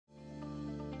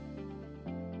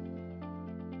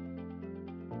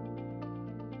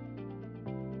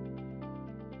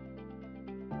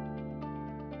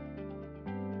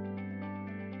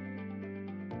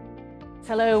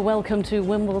Hello, welcome to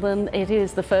Wimbledon. It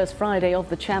is the first Friday of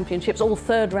the championships, all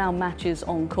third round matches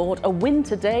on court. A win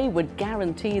today would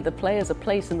guarantee the players a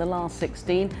place in the last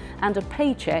 16 and a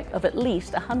paycheck of at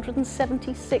least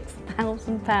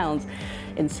 £176,000.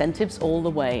 Incentives all the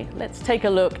way. Let's take a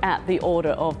look at the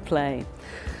order of play.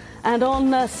 And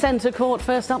on centre court,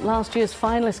 first up, last year's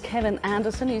finalist Kevin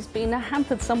Anderson. He's been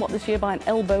hampered somewhat this year by an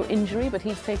elbow injury, but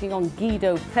he's taking on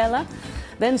Guido Pella.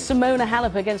 Then Simona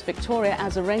Halep against Victoria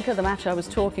Azarenka, the match I was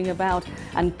talking about.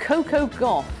 And Coco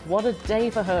Gauff, what a day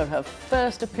for her. Her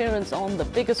first appearance on the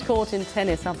biggest court in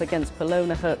tennis, up against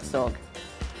Polona Hertzog.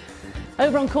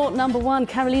 Over on court number one,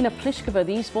 Karolina Pliskova,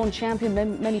 the Eastbourne champion,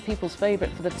 many people's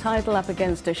favourite for the title, up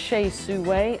against Shea Su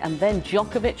Wei. And then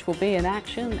Djokovic will be in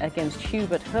action against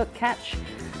Hubert Hurkacz.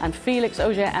 And Felix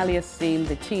Auger-Aliassime,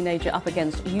 the teenager, up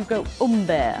against Hugo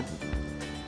Humbert.